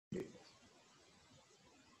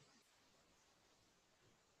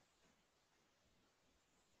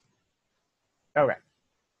Okay.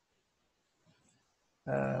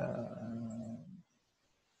 Uh,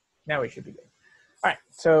 Now we should be good. All right.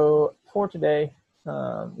 So for today,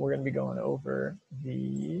 we're going to be going over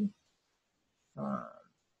the uh,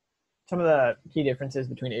 some of the key differences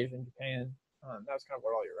between Asia and Japan. That was kind of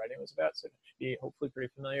what all your writing was about, so it should be hopefully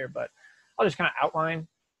pretty familiar. But I'll just kind of outline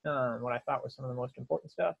what I thought was some of the most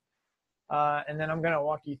important stuff. And then I'm going to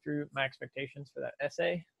walk you through my expectations for that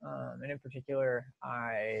essay. And in particular,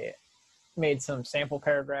 I made some sample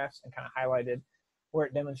paragraphs and kind of highlighted where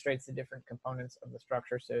it demonstrates the different components of the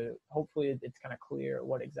structure. So hopefully it's kind of clear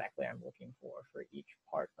what exactly I'm looking for each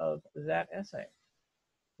part of that essay.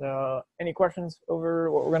 So any questions over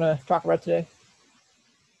what we're going to talk about today?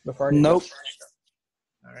 Before I get Nope.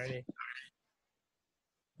 Alrighty.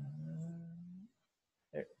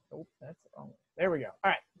 That's wrong. There we go.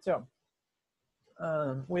 All right. So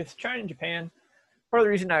with China and Japan, part of the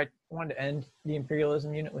reason I wanted to end the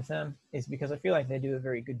imperialism unit with them is because I feel like they do a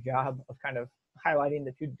very good job of kind of highlighting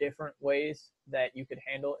the two different ways that you could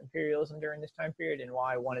handle imperialism during this time period and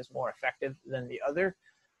why one is more effective than the other.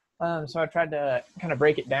 So I tried to kind of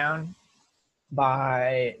break it down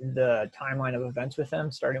by the timeline of events with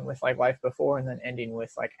them, starting with like life before and then ending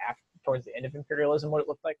with like after, towards the end of imperialism, what it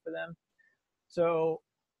looked like for them. So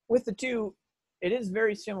with the two, it is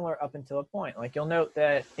very similar up until a point. Like you'll note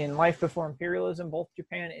that in life before imperialism, both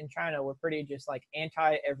Japan and China were pretty just like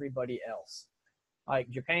anti everybody else. Like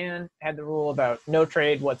Japan had the rule about no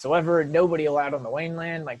trade whatsoever, nobody allowed on the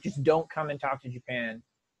mainland. Like just don't come and talk to Japan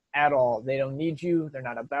at all. They don't need you. They're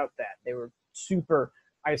not about that. They were super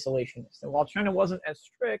isolationist. And while China wasn't as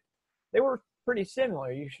strict, they were pretty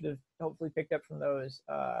similar. You should have hopefully picked up from those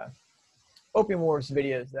Opium Wars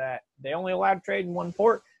videos that they only allowed trade in one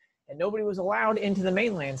port and nobody was allowed into the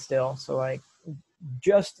mainland still. So like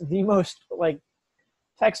just the most like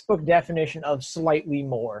textbook definition of slightly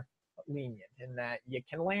more lenient in that you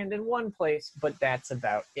can land in one place, but that's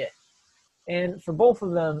about it. And for both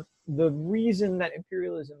of them, the reason that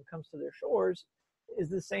imperialism comes to their shores is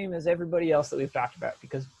the same as everybody else that we've talked about,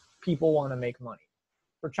 because people want to make money.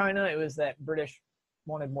 For China, it was that British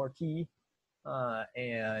wanted more tea,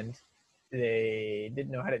 and they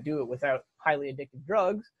didn't know how to do it without highly addictive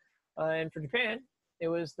drugs. And for Japan, it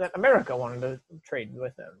was that America wanted to trade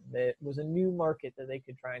with them. It was a new market that they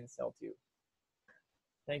could try and sell to.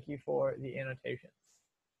 Thank you for the annotation.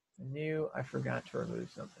 I knew I forgot to remove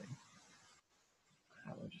something.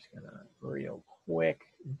 I'm just gonna real quick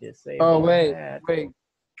disable. Oh wait, that. wait.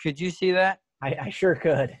 Could you see that? I sure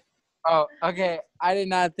could. Oh, okay. I did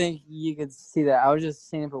not think you could see that. I was just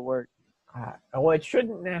seeing if it worked. Well, it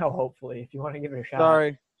shouldn't now. Hopefully, if you want to give it a shot.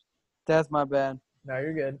 Sorry, that's my bad. No,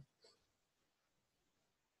 you're good.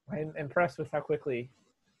 I'm impressed with how quickly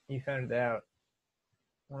you found it out.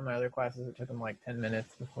 One of my other classes, it took them like 10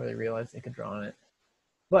 minutes before they realized they could draw on it.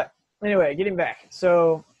 But anyway, getting back.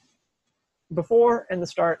 So before and the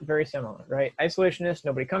start, very similar, right? Isolationist,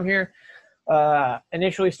 nobody come here.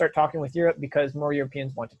 Initially start talking with Europe because more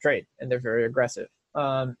Europeans want to trade and they're very aggressive.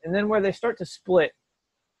 And then where they start to split,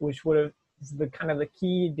 which would have the kind of the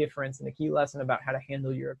key difference and the key lesson about how to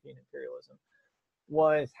handle European imperialism,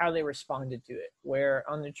 was how they responded to it. Where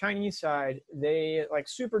on the Chinese side, they like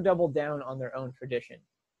super doubled down on their own tradition,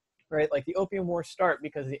 right? Like the Opium Wars start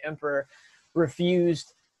because the emperor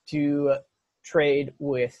refused to trade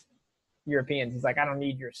with Europeans. He's like, I don't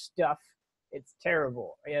need your stuff. It's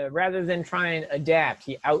terrible. Rather than try and adapt,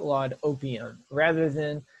 he outlawed opium. Rather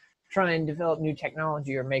than try and develop new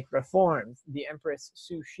technology or make reforms, the Empress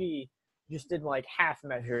Cixi just did like half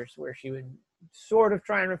measures where she would sort of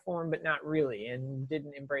try and reform, but not really, and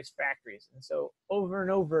didn't embrace factories. And so over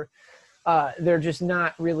and over, they're just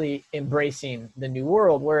not really embracing the new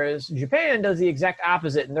world. Whereas Japan does the exact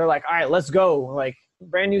opposite. And they're like, all right, let's go. Like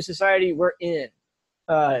brand new society, we're in.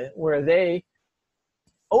 Where they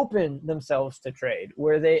open themselves to trade,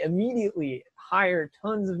 where they immediately hire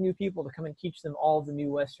tons of new people to come and teach them all the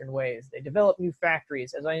new Western ways. They develop new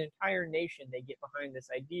factories. As an entire nation, they get behind this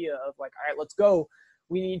idea of like, all right, let's go.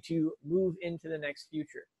 We need to move into the next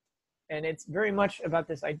future. And it's very much about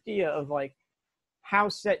this idea of like, how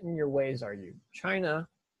set in your ways are you? China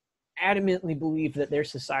adamantly believed that their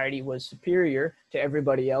society was superior to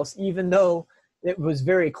everybody else, even though it was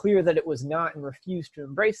very clear that it was not, and refused to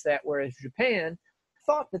embrace that, whereas Japan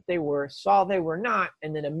thought that they were, saw they were not,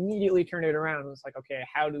 and then immediately turned it around and was like, okay,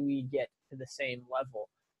 how do we get to the same level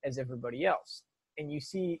as everybody else? And you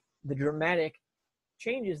see the dramatic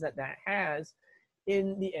changes that that has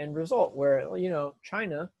in the end result, where, you know,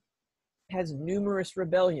 China has numerous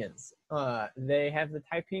rebellions. They have the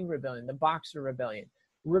Taiping Rebellion, the Boxer Rebellion,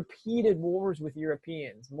 repeated wars with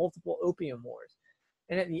Europeans, multiple opium wars.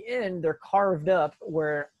 And at the end, they're carved up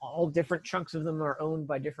where all different chunks of them are owned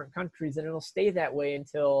by different countries, and it'll stay that way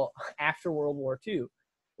until after World War II.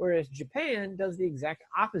 Whereas Japan does the exact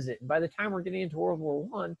opposite. And by the time we're getting into World War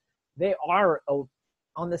I, they are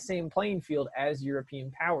on the same playing field as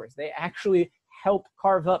European powers. They actually help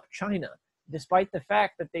carve up China, despite the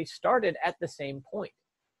fact that they started at the same point.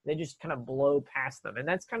 They just kind of blow past them. And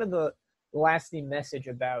that's kind of the lasting message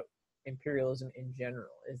about imperialism in general,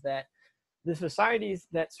 is that the societies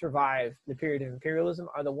that survive the period of imperialism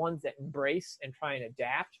are the ones that embrace and try and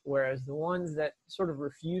adapt, whereas the ones that sort of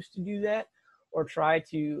refuse to do that or try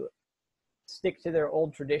to stick to their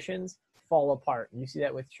old traditions fall apart. You see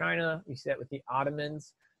that with China, you see that with the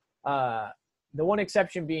Ottomans. The one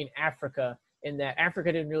exception being Africa, in that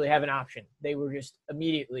Africa didn't really have an option. They were just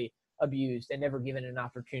immediately abused and never given an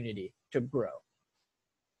opportunity to grow.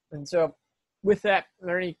 And so with that, are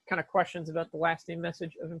there any kind of questions about the lasting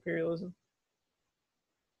message of imperialism?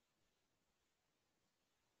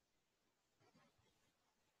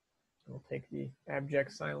 We'll take the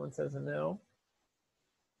abject silence as a no.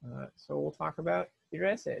 So we'll talk about your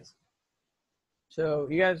essays. So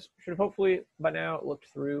you guys should have hopefully by now looked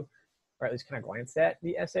through, or at least kind of glanced at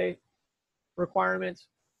the essay requirements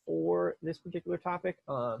for this particular topic.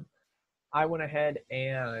 I went ahead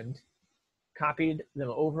and copied them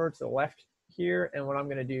over to the left here, and what I'm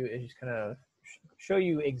going to do is just kind of show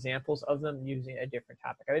you examples of them using a different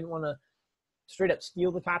topic. I didn't want to straight up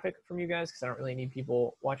steal the topic from you guys because I don't really need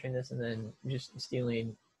people watching this and then just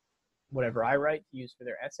stealing whatever I write to use for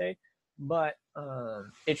their essay, but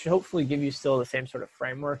it should hopefully give you still the same sort of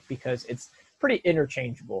framework because it's pretty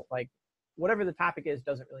interchangeable. Like whatever the topic is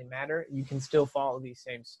doesn't really matter. You can still follow these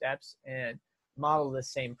same steps and model the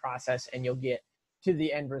same process, and you'll get to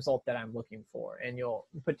the end result that I'm looking for, and you'll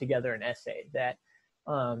put together an essay that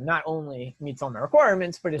not only meets all my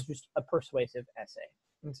requirements, but is just a persuasive essay.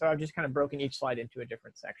 And so I've just kind of broken each slide into a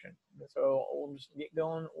different section. So we'll just get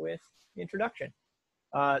going with the introduction.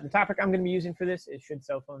 The topic I'm going to be using for this is, should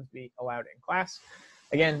cell phones be allowed in class?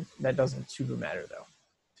 Again, that doesn't super matter though.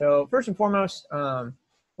 So first and foremost, one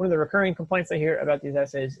of the recurring complaints I hear about these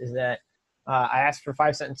essays is that I ask for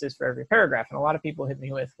 5 sentences for every paragraph. And a lot of people hit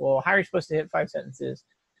me with, well, how are you supposed to hit 5 sentences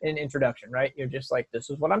in an introduction, right? You're just like,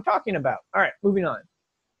 this is what I'm talking about. All right, moving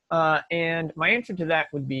on. And my answer to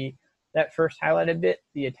that would be that first highlighted bit,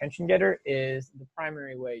 the attention getter, is the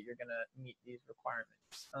primary way you're going to meet these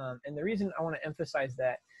requirements. And the reason I want to emphasize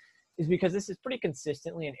that is because this is pretty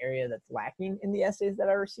consistently an area that's lacking in the essays that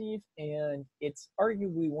I receive, and it's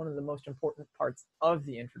arguably one of the most important parts of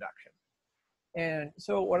the introduction. And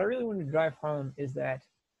so what I really want to drive home is that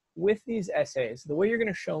with these essays, the way you're going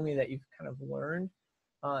to show me that you've kind of learned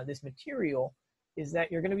this material is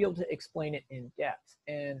that you're going to be able to explain it in depth.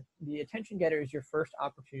 And the attention getter is your first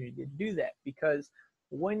opportunity to do that, because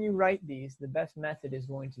when you write these, the best method is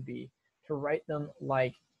going to be to write them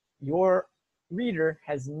like your reader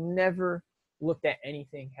has never looked at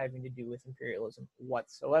anything having to do with imperialism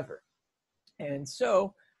whatsoever. And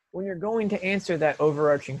so when you're going to answer that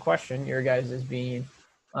overarching question, your guys is being,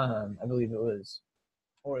 I believe it was,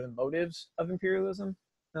 or the motives of imperialism,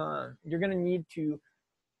 you're going to need to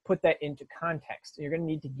put that into context. You're going to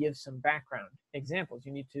need to give some background examples.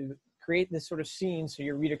 You need to create this sort of scene so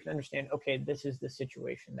your reader can understand, okay, this is the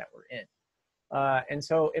situation that we're in. And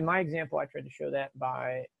so in my example, I tried to show that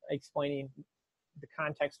by explaining the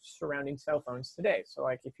context surrounding cell phones today. So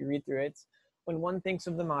like if you read through it, it's, when one thinks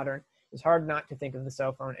of the modern, it's hard not to think of the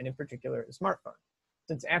cell phone, and in particular, the smartphone.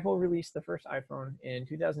 Since Apple released the first iPhone in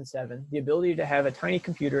 2007, the ability to have a tiny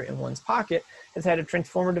computer in one's pocket has had a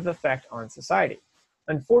transformative effect on society.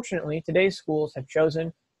 Unfortunately, today's schools have chosen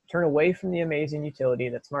to turn away from the amazing utility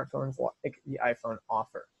that smartphones like the iPhone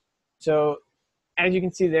offer. So as you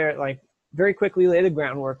can see there, like very quickly lay the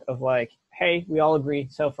groundwork of like, hey, we all agree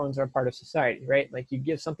cell phones are a part of society, right? Like you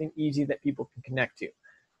give something easy that people can connect to.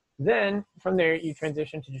 Then from there, you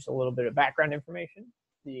transition to just a little bit of background information.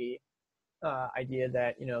 The idea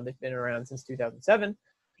that, you know, they've been around since 2007,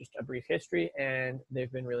 just a brief history, and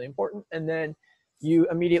they've been really important. And then you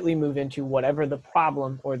immediately move into whatever the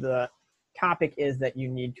problem or the topic is that you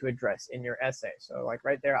need to address in your essay. So like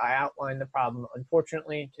right there, I outlined the problem.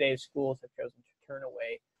 Unfortunately, today's schools have chosen to turn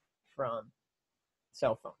away from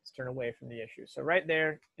cell phones, turn away from the issue. So right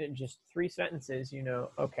there, in just 3 sentences, you know,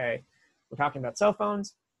 okay, we're talking about cell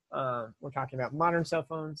phones. We're talking about modern cell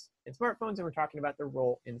phones and smartphones, and we're talking about their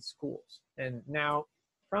role in schools. And now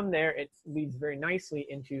from there, it leads very nicely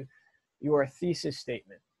into your thesis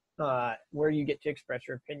statement, where you get to express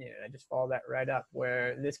your opinion. And I just follow that right up,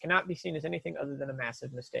 where this cannot be seen as anything other than a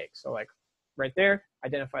massive mistake. So like right there,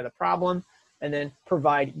 identify the problem, and then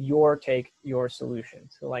provide your take, your solution.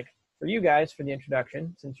 So like for you guys, for the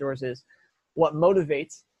introduction, since yours is what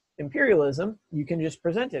motivates imperialism, you can just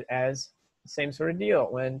present it as the same sort of deal.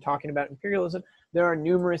 When talking about imperialism, there are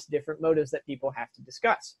numerous different motives that people have to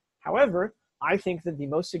discuss. However, I think that the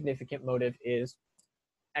most significant motive is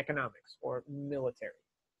economics or military.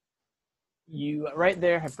 You right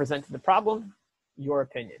there have presented the problem, your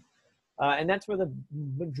opinion. And that's where the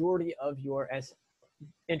majority of your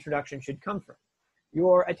introduction should come from.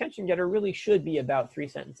 Your attention getter really should be about 3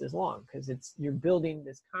 sentences long because you're building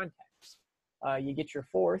this context. You get your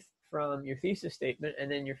fourth from your thesis statement,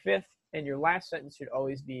 and then your fifth and your last sentence should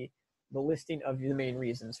always be the listing of the main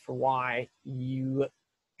reasons for why you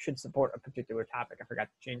should support a particular topic. I forgot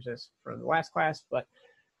to change this from the last class, but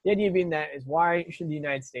the idea being that is why should the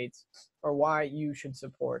United States, or why you should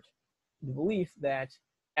support the belief that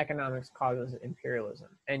economics causes imperialism.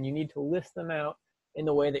 And you need to list them out in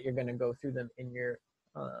the way that you're going to go through them in your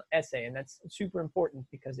essay. And that's super important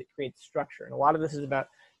because it creates structure. And a lot of this is about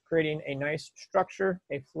creating a nice structure,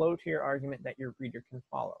 a flow to your argument that your reader can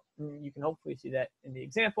follow. And you can hopefully see that in the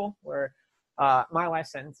example where my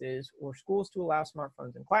last sentence is, were schools to allow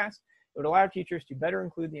smartphones in class, it would allow teachers to better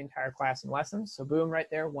include the entire class in lessons. So boom, right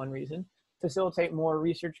there, one reason. Facilitate more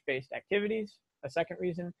research-based activities, a second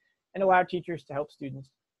reason, and allow teachers to help students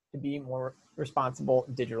to be more responsible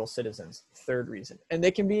digital citizens, third reason. And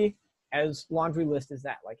they can be as laundry list as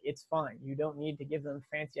that. Like, it's fine. You don't need to give them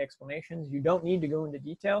fancy explanations. You don't need to go into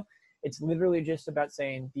detail. It's literally just about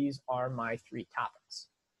saying, these are my 3 topics.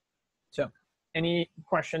 So any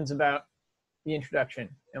questions about the introduction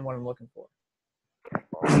and what I'm looking for?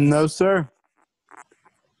 No, sir.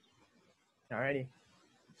 Alrighty.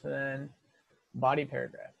 So then body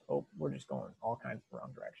paragraph. Oh, we're just going all kinds of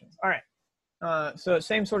wrong directions. All right. So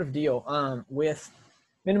same sort of deal with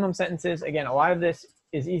minimum sentences. Again, a lot of this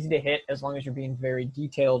is easy to hit as long as you're being very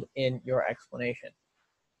detailed in your explanation.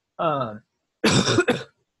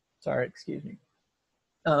 Sorry, excuse me.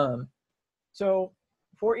 So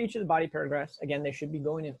for each of the body paragraphs, again, they should be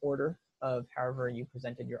going in order of however you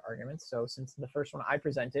presented your arguments. So since the first one I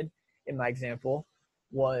presented in my example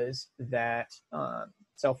was that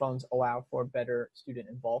cell phones allow for better student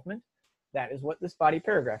involvement, that is what this body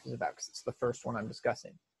paragraph is about because it's the first one I'm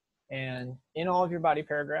discussing. And in all of your body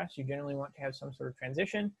paragraphs, you generally want to have some sort of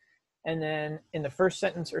transition. And then in the first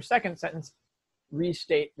sentence or second sentence,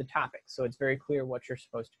 restate the topic. So it's very clear what you're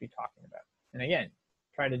supposed to be talking about. And again,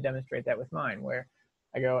 try to demonstrate that with mine, where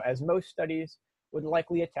I go, as most studies would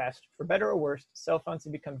likely attest, for better or worse, cell phones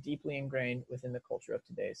have become deeply ingrained within the culture of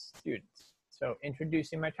today's students. So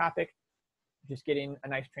introducing my topic, just getting a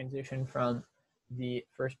nice transition from the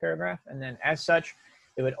first paragraph. And then as such,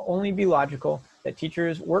 it would only be logical that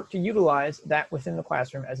teachers work to utilize that within the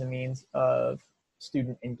classroom as a means of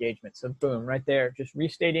student engagement. So boom, right there, just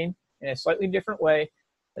restating in a slightly different way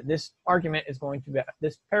that this argument is going to be,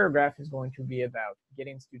 this paragraph is going to be about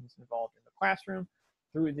getting students involved in the classroom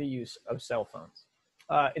through the use of cell phones.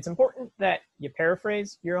 It's important that you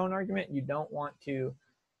paraphrase your own argument. You don't want to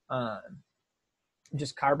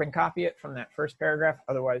just carbon copy it from that first paragraph.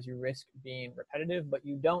 Otherwise, you risk being repetitive, but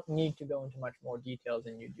you don't need to go into much more detail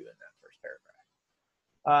than you do in that first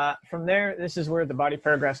paragraph. From there, this is where the body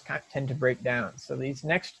paragraphs tend to break down. So these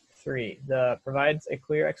next 3, the provides a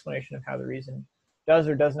clear explanation of how the reason does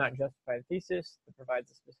or does not justify the thesis, that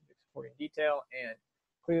provides a specific supporting detail, and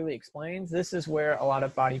clearly explains. This is where a lot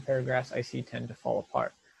of body paragraphs I see tend to fall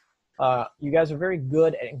apart. You guys are very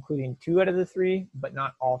good at including 2 out of the 3, but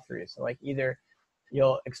not all 3. So like either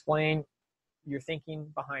you'll explain your thinking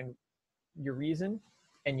behind your reason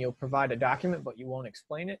and you'll provide a document, but you won't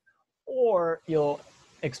explain it, or you'll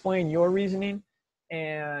explain your reasoning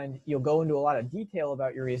and you'll go into a lot of detail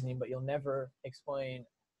about your reasoning, but you'll never explain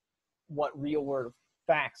what real world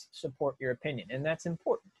facts support your opinion. And that's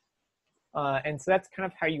important. And so that's kind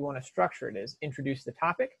of how you want to structure it, is introduce the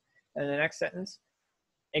topic, and the next sentence,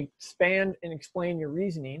 expand and explain your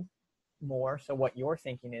reasoning more, so what your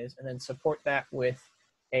thinking is, and then support that with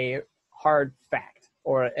a hard fact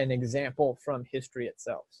or an example from history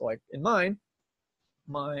itself. So like in mine,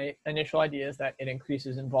 my initial idea is that it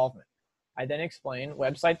increases involvement. I then explain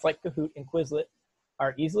websites like Kahoot and Quizlet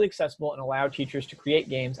are easily accessible and allow teachers to create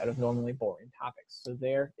games out of normally boring topics. So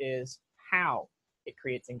there is how it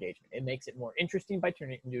creates engagement. It makes it more interesting by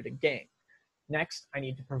turning it into a game. Next, I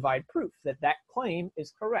need to provide proof that that claim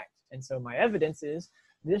is correct. And so my evidence is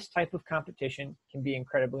this type of competition can be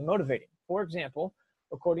incredibly motivating. For example,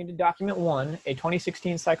 according to document 1, a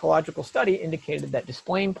 2016 psychological study indicated that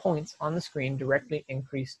displaying points on the screen directly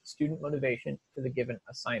increased student motivation for the given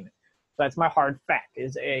assignment. So that's my hard fact,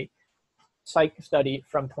 is a psych study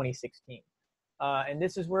from 2016. And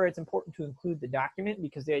this is where it's important to include the document,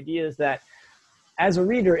 because the idea is that as a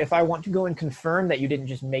reader, if I want to go and confirm that you didn't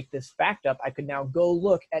just make this fact up, I could now go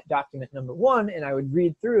look at document number 1 and I would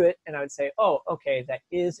read through it and I would say, oh, okay, that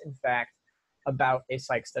is in fact about a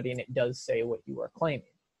psych study and it does say what you are claiming.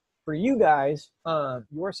 For you guys,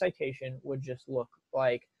 your citation would just look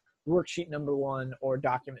like worksheet number 1 or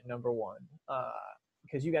document number 1,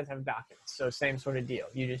 because you guys have documents. So same sort of deal.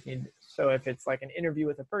 You just need, so if it's like an interview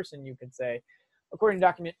with a person, you could say, according to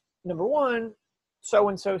document number 1,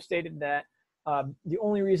 so-and-so stated that the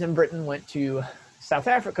only reason Britain went to South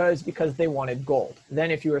Africa is because they wanted gold.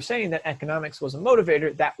 Then if you were saying that economics was a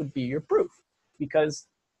motivator, that would be your proof, because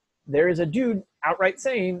there is a dude outright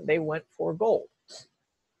saying they went for gold.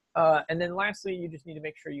 And then lastly, you just need to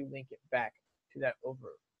make sure you link it back to that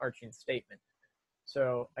overarching statement.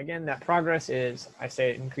 So again, that progress is, I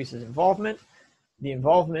say it increases involvement. The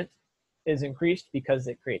involvement is increased because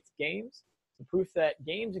it creates games. The proof that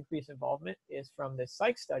games increase involvement is from this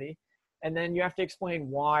psych study. And then you have to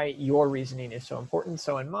explain why your reasoning is so important.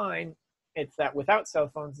 So in mine, it's that without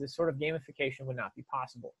cell phones, this sort of gamification would not be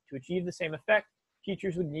possible. To achieve the same effect,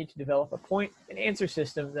 teachers would need to develop a point and answer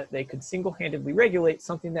system that they could single-handedly regulate,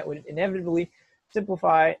 something that would inevitably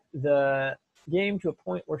simplify the game to a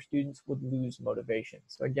point where students would lose motivation.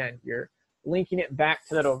 So again, you're linking it back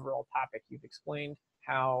to that overall topic. You've explained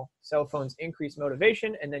how cell phones increase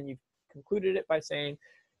motivation, and then you've concluded it by saying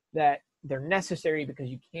that they're necessary because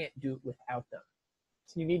you can't do it without them.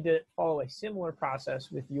 So you need to follow a similar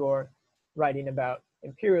process with your writing about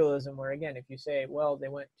imperialism, where again, if you say, well, they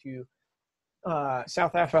went to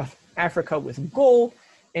South Africa with gold,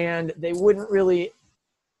 and they wouldn't really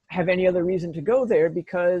have any other reason to go there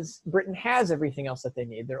because Britain has everything else that they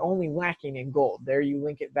need. They're only lacking in gold. There you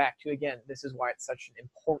link it back to, again, this is why it's such an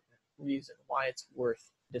important reason, why it's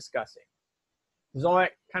worth discussing. Does all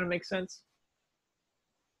that kind of make sense?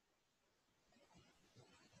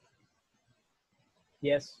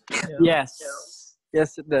 Yes? No? Yes.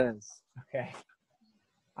 Yes, it does. Okay.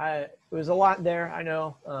 It was a lot there, I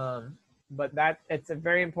know, but it's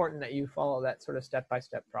very important that you follow that sort of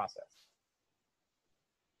step-by-step process.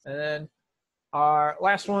 And then our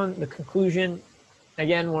last one, the conclusion.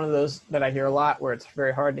 Again, one of those that I hear a lot where it's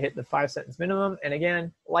very hard to hit the 5-sentence minimum. And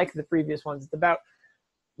again, like the previous ones, it's about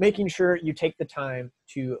making sure you take the time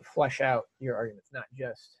to flesh out your arguments, not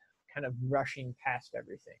just kind of rushing past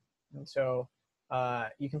everything. And so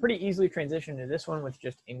you can pretty easily transition to this one with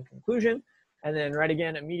just in conclusion, and then right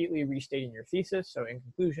again, immediately restating your thesis. So in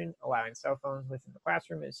conclusion, allowing cell phones within the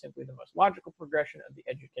classroom is simply the most logical progression of the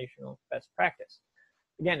educational best practice.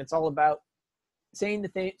 Again, it's all about saying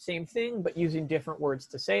the same thing, but using different words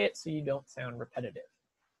to say it so you don't sound repetitive.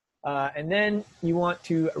 And then you want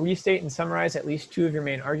to restate and summarize at least 2 of your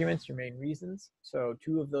main arguments, your main reasons. So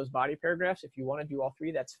 2 of those body paragraphs. If you want to do all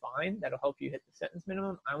 3, that's fine. That'll help you hit the sentence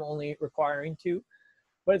minimum. I'm only requiring 2.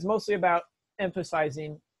 But it's mostly about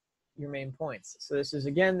emphasizing your main points. So this is,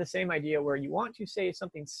 again, the same idea where you want to say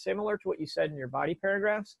something similar to what you said in your body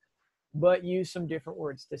paragraphs, but use some different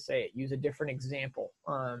words to say it. Use a different example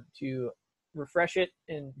to refresh it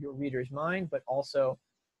in your reader's mind, but also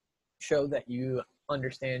show that you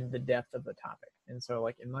understand the depth of the topic. And so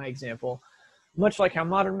like in my example, much like how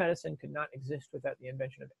modern medicine could not exist without the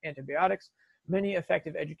invention of antibiotics, many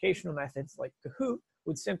effective educational methods like Kahoot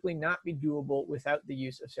would simply not be doable without the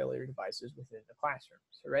use of cellular devices within the classroom.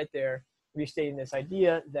 So right there, restating this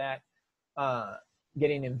idea that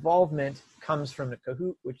getting involvement comes from the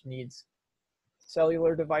Kahoot, which needs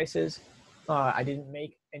cellular devices. I didn't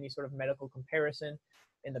make any sort of medical comparison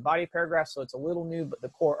in the body paragraph, so it's a little new, but the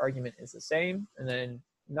core argument is the same. And then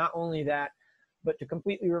not only that, but to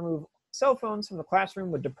completely remove cell phones from the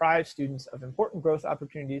classroom would deprive students of important growth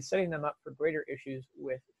opportunities, setting them up for greater issues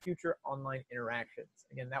with future online interactions.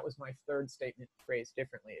 Again, that was my 3rd statement phrased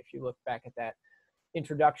differently. If you look back at that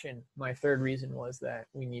introduction, my 3rd reason was that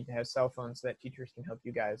we need to have cell phones so that teachers can help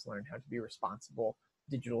you guys learn how to be responsible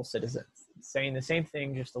digital citizens. Saying the same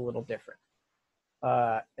thing, just a little different.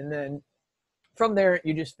 And then from there,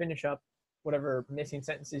 you just finish up whatever missing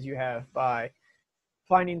sentences you have by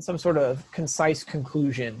finding some sort of concise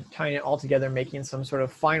conclusion, tying it all together, making some sort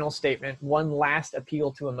of final statement, one last appeal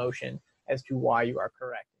to emotion as to why you are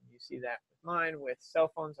correct. And you see that with mine, with cell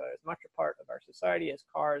phones are as much a part of our society as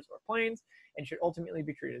cars or planes and should ultimately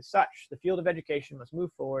be treated as such. The field of education must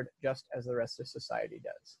move forward just as the rest of society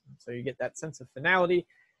does. And so you get that sense of finality.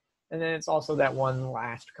 And then it's also that one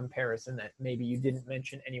last comparison that maybe you didn't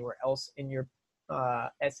mention anywhere else in your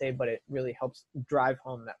essay, but it really helps drive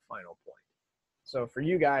home that final point. So for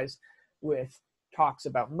you guys, with talks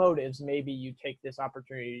about motives, maybe you take this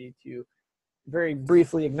opportunity to very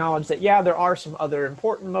briefly acknowledge that, yeah, there are some other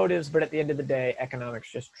important motives, but at the end of the day,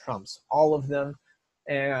 economics just trumps all of them.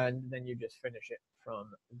 And then you just finish it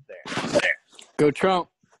from there. Go Trump.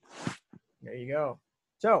 There you go.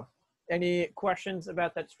 So, any questions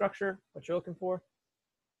about that structure? What you're looking for?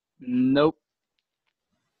 Nope.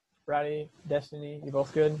 Roddy, Destiny, you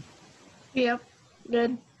both good? Yep.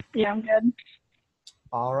 Good. Yeah, I'm good.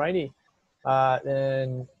 Alrighty.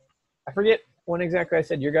 Then I forget when exactly I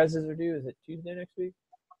said your guys' are due. Is it Tuesday next week?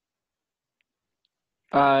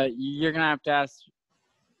 You're gonna have to ask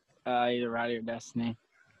either Roddy or Destiny.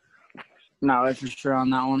 Not really for sure on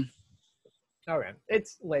that one. Okay,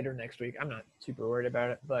 it's later next week. I'm not super worried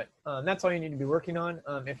about it, but that's all you need to be working on.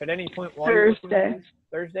 If at any point while you're working on these,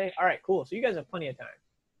 Thursday. All right, cool. So you guys have plenty of time.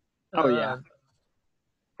 Oh yeah.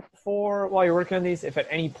 For while you're working on these, if at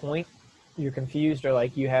any point you're confused or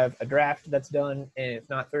like you have a draft that's done and it's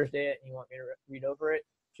not Thursday yet and you want me to read over it,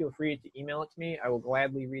 feel free to email it to me. I will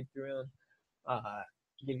gladly read through them,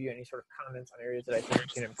 give you any sort of comments on areas that I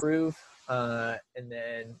think can improve, and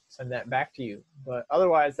then send that back to you. But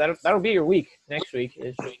otherwise, that'll be your week. Next week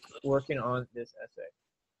is working on this essay.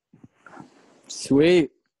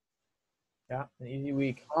 Sweet. Yeah, an easy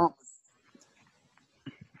week. Oh.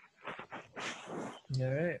 All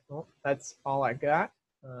right. Well, that's all I got.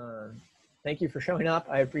 Thank you for showing up.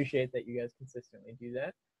 I appreciate that you guys consistently do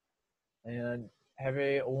that. And have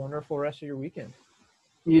a wonderful rest of your weekend.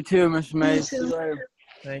 You too, Mr. Mays. You too.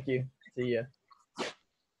 Thank you. See ya.